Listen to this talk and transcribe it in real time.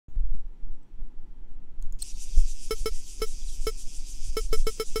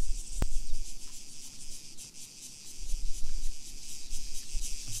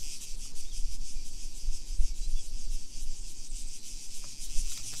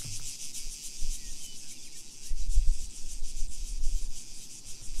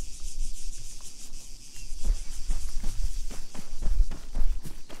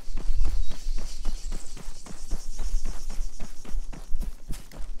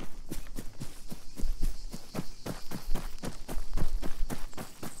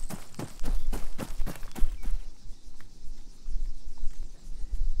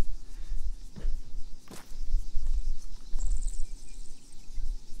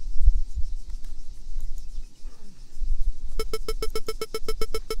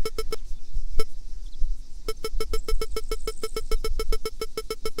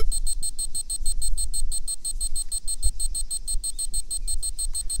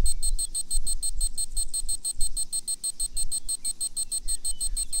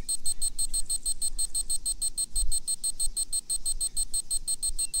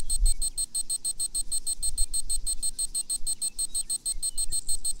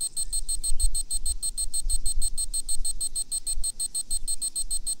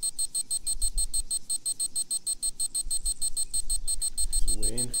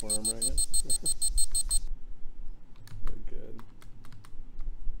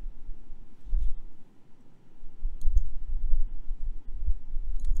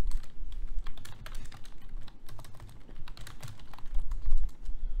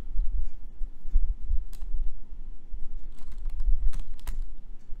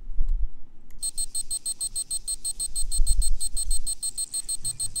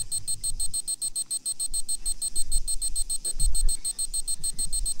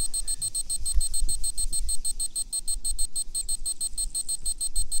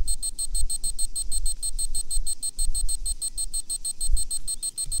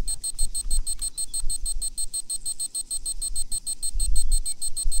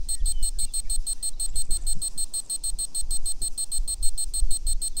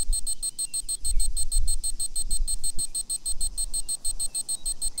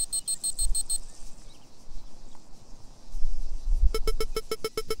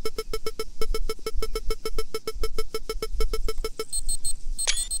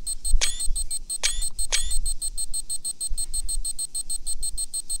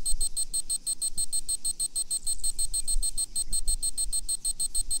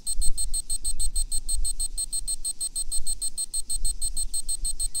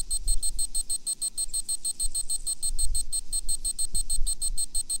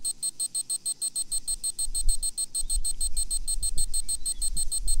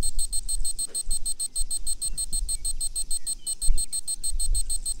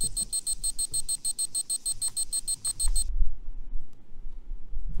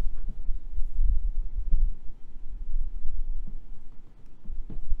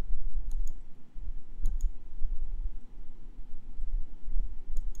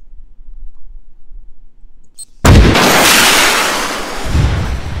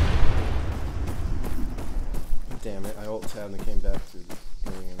tab and came back to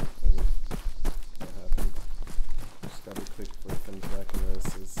doing anything. What happened? Just gotta click before it comes back and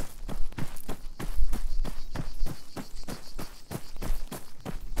notices.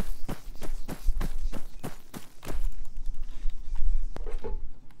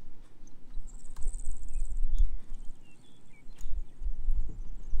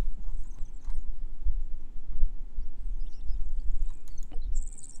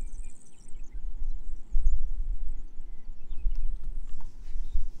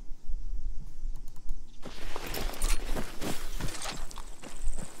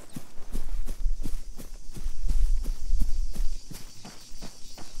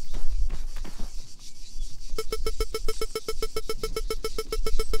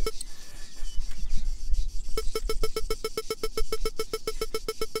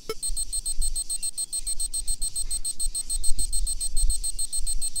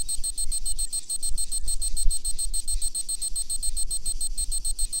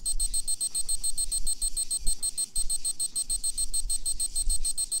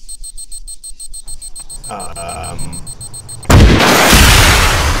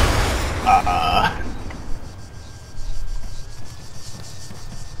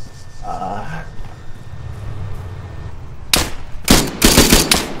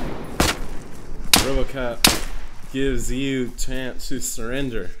 Robocop gives you chance to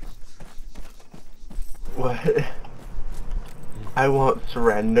surrender. What? I won't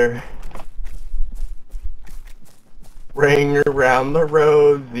surrender. Ring around the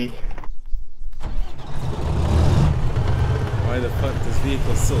rosy. Why the fuck does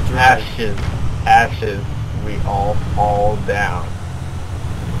vehicle still drive? Ashes, ashes, we all fall down.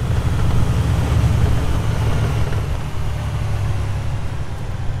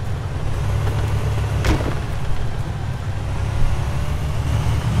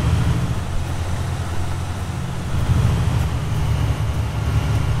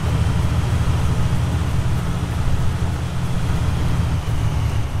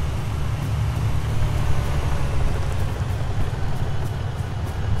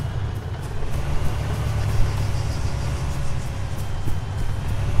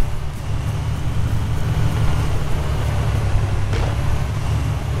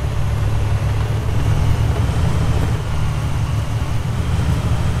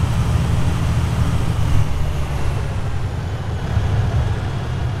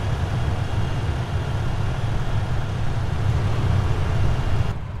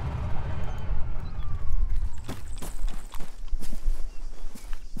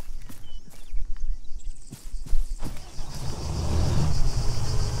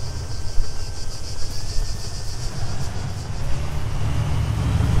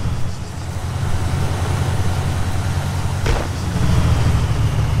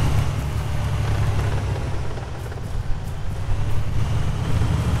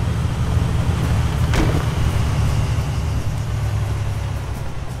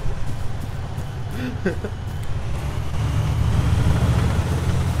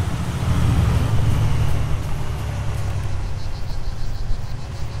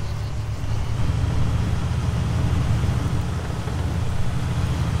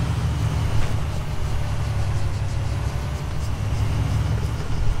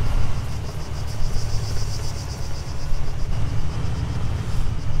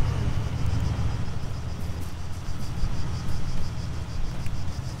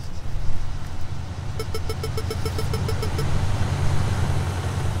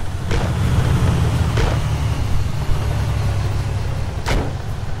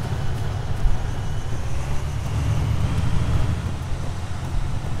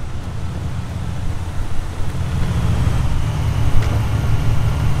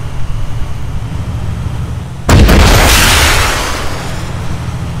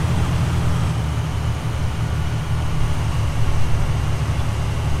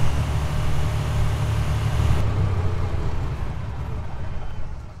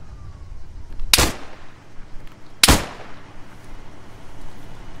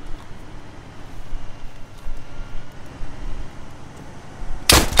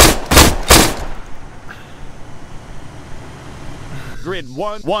 Grid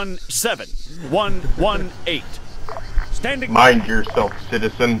 117118. Standing. Mind yourself,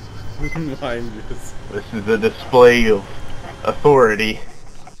 citizen. Mind yourself. This is a display of authority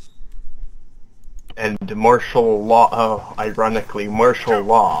and martial law. Oh, ironically, martial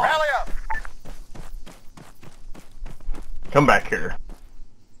law. Rally up. Come back here.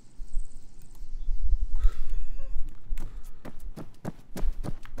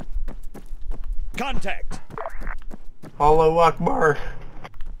 Contact. Allahu Akbar.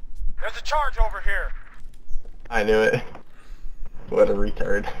 There's a charge over here. I knew it. What a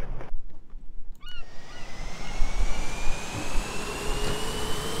retard.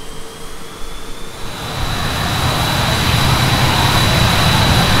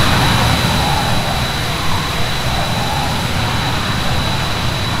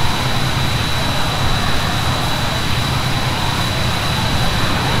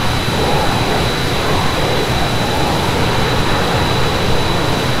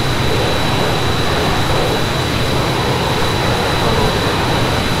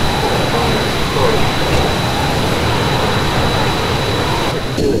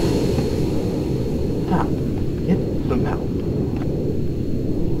 Stop. Get some help.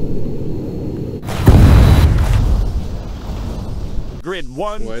 Grid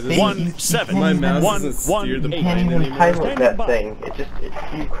Why does 117. my mouse One, doesn't steer one, the You eight. can't plane even anymore? pilot Standing that by.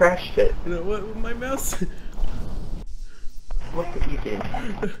 thing. You crashed it. You know what? My mouse. Look what you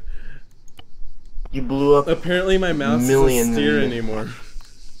did. You blew up. Apparently, my mouse Millions doesn't steer and- anymore.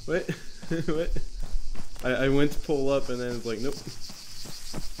 What? What? I went to pull up and then it's like, nope.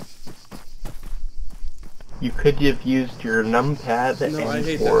 You could have used your numpad No, and I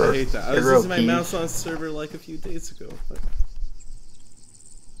hate that. or I hate that. I was arrow using my keys. mouse on server like a few days ago.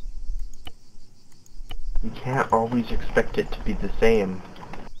 You can't always expect it to be the same.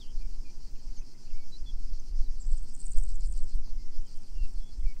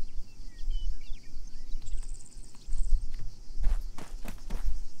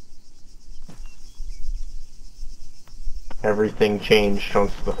 Everything changed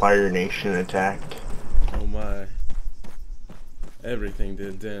once the Fire Nation attacked. Oh my. Everything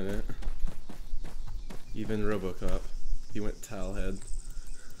did, didn't it? Even Robocop. He went towelhead.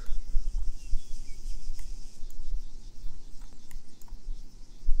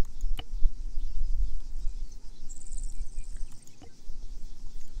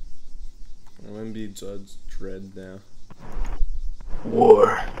 I'm gonna be Judge Dredd now.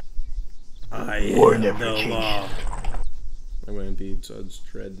 War. I War am never the changes. law. I'm gonna be Judge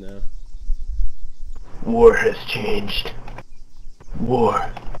Dredd now. War has changed.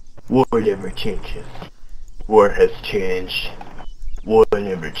 War. War never changes. War has changed. War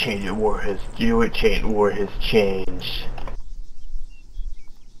never changes. War has changed. War has changed.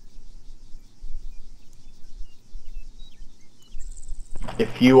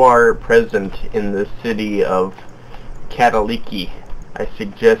 If you are present in the city of Kataliki, I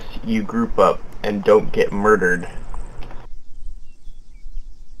suggest you group up and don't get murdered.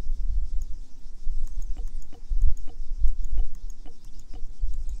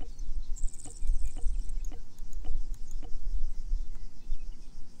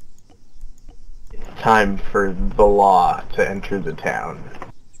 It's time for the law to enter the town.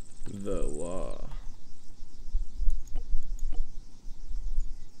 The law.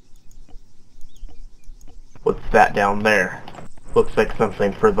 What's that down there? Looks like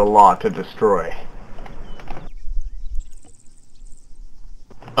something for the law to destroy.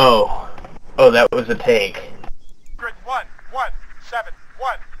 Oh. Oh, that was a tank. Grid 117-118.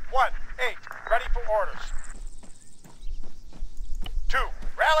 Ready for orders. 2.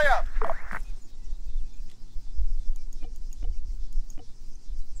 Rally up.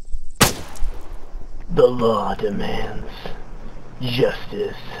 The law demands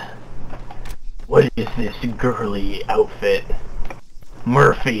justice. What is this girly outfit?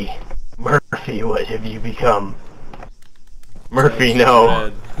 Murphy! Murphy, what have you become? Murphy, Judge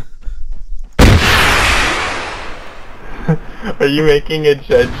no! Dredd. Are you making a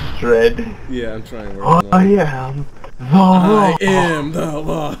Judge Dredd? Yeah, I'm trying to work on I it. am the law! I am the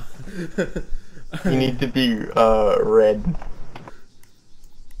law. You need to be, red.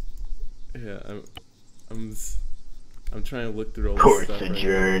 Yeah, I'm trying to look through all this Court's stuff.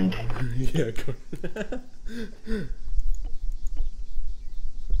 adjourned. Right yeah, court.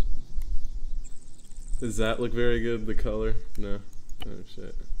 Does that look very good? The color? No. Oh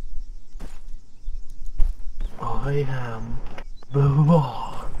shit. I am the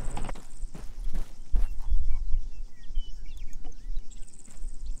law.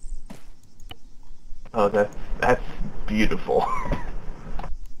 Oh, that's beautiful.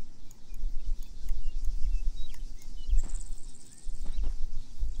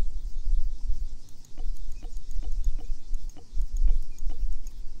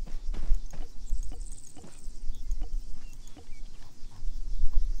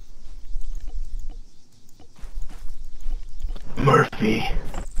 Murphy.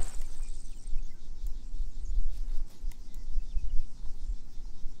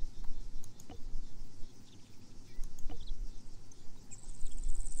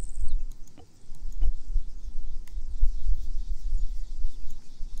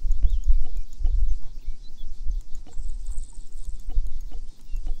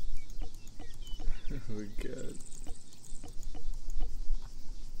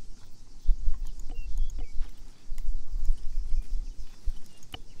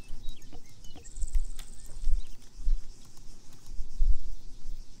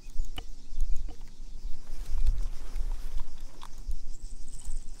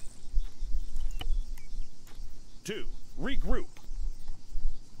 2. Regroup.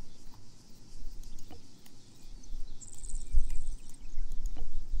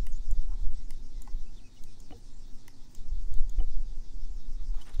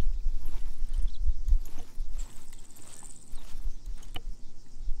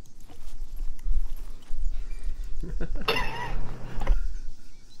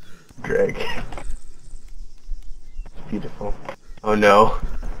 Greg. Beautiful. Oh no.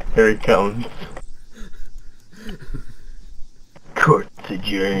 Here he comes. Court's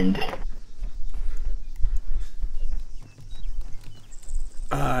adjourned.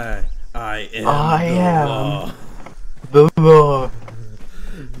 I am I the am law. the law.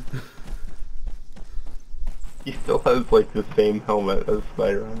 He still has like the same helmet. That's the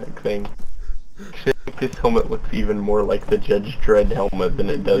ironic thing. Actually, I think this helmet looks even more like the Judge Dredd helmet than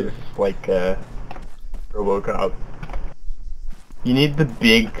it does like Robocop. You need the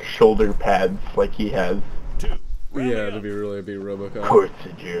big shoulder pads like he has. 2. Yeah, to be really be Robocop. Court's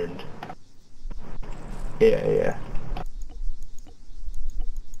adjourned. Yeah.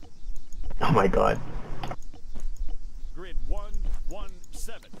 Oh my god. Grid 1, 1,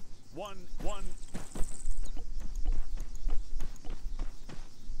 7. 1, 1.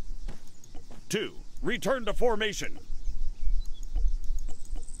 2. Return to formation.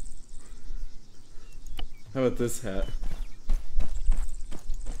 How about this hat?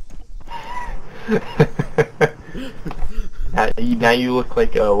 Now you look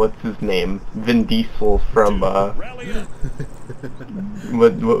like what's his name? Vin Diesel from Rally up.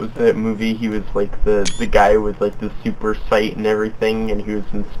 what was that movie? He was like the guy with like the super sight and everything, and he was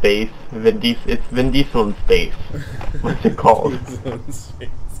in space. It's Vin Diesel in space. What's it called?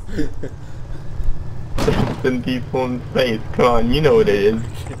 Vin Diesel in space. Come on, you know what it is.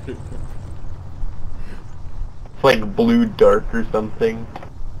 It's like Blue Dark or something.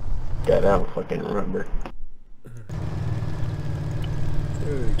 God, I don't fucking remember.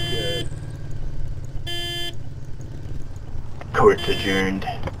 Oh, God. Court's adjourned.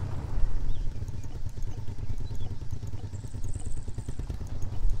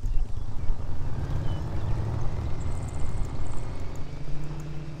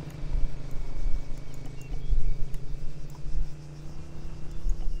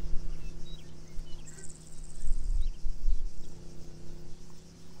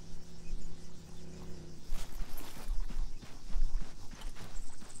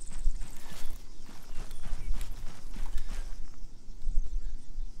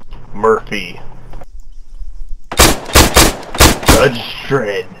 Murphy. Judge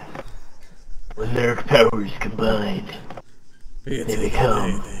Dredd. When their powers combine, We they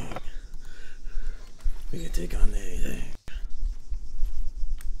become... We can take on anything.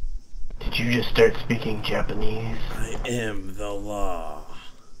 Did you just start speaking Japanese? I am the law.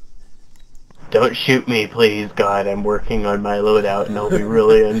 Don't shoot me, please, God. I'm working on my loadout and I'll be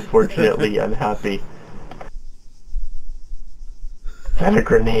really unfortunately unhappy. Is that a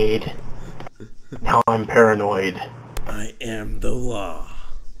grenade? Now I'm paranoid. I am the law.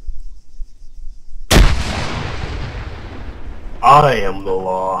 I am the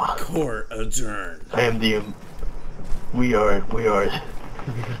law. Court adjourned. I am the... We are...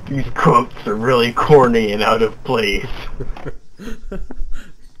 These quotes are really corny and out of place.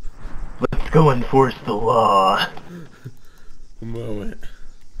 Let's go enforce the law. A moment.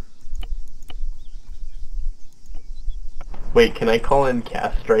 Wait, can I call in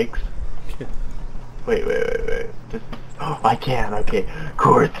cast strikes? Wait. Just, oh, I can, okay.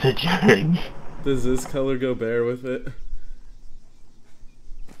 Court's adjourned. Does this color go bare with it?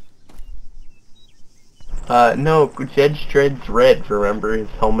 No, Judge Dredd's red, remember? His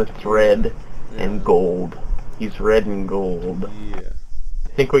helmet's red and gold. He's red and gold. Yeah. I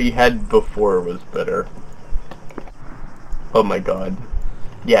think what you had before was better. Oh my god.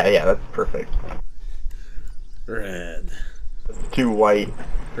 Yeah, that's perfect. Red. Too white.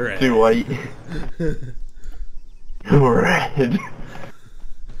 Red. Too white. Red.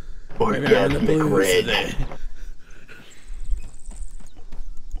 Maybe I'm in the Orgasmic blues red. today.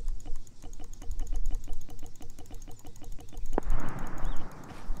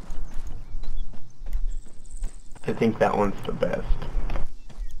 I think that one's the best.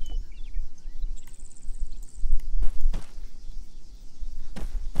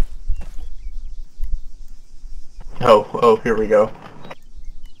 Oh, here we go.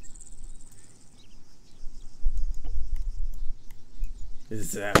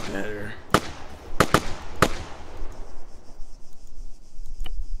 Is that better?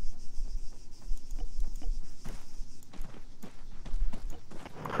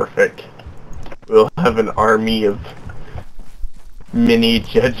 Perfect. We'll have an army of mini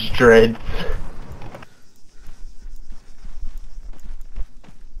Judge Dredds.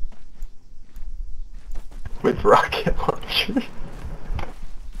 launchers.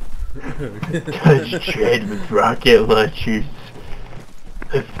 Judge Dredd with rocket launchers.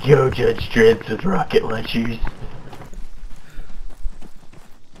 Let's go, Judge Dredd with rocket launchers.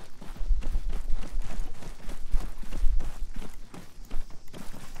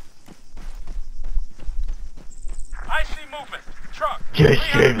 I see movement. Truck. Judge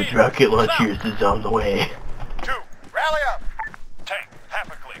 300 Dredd with meters. rocket South. launchers is on the way. 2. Rally up. Tank. Half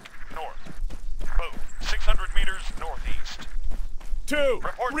a click. North. Boat. 600 meters northeast. 2.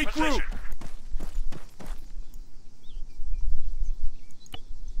 Report Regroup. position.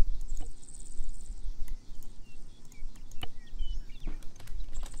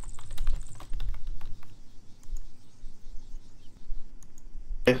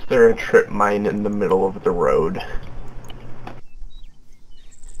 Is there a trip mine in the middle of the road?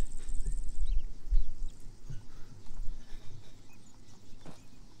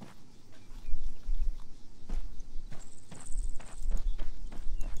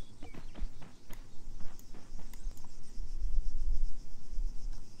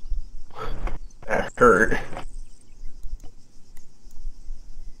 That hurt.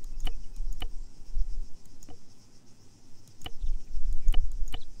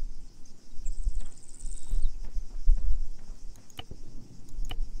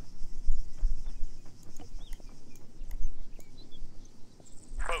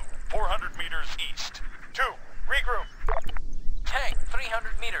 Boat. 400 meters east. 2. Regroup. Tank,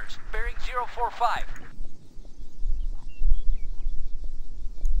 300 meters, bearing 045.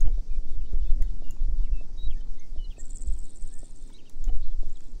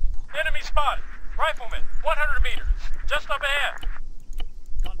 Enemy spotted. Rifleman. 100 meters. Just up ahead.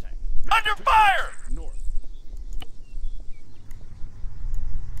 Contact. Under fire! North.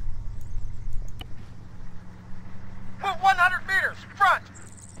 Move 100 meters. Front.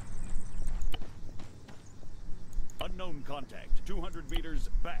 Unknown contact. 200 meters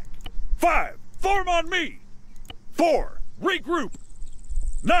back. 5. Form on me. 4. Regroup.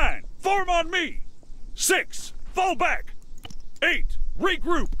 9. Form on me. 6. Fall back. 8.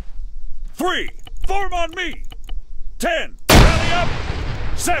 Regroup. 3. Form on me. 10. Rally up.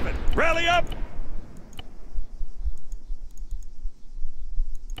 7. Rally up.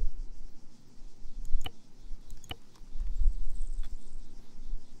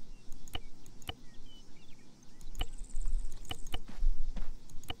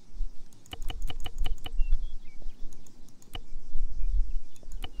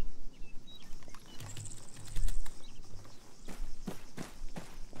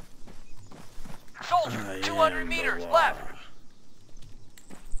 Soldier, 200 meters left.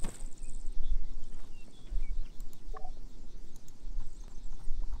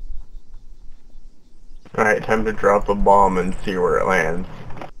 Alright, time to drop a bomb and see where it lands.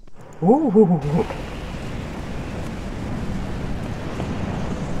 Ooh.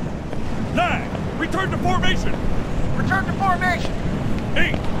 9. Return to formation. Return to formation.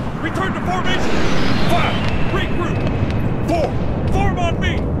 8. Return to formation. 5. Regroup. 4. Form on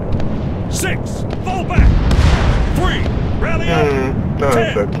me. 6. Fall back. 3. Rally up. No,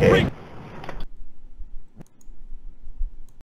 it's 10. okay.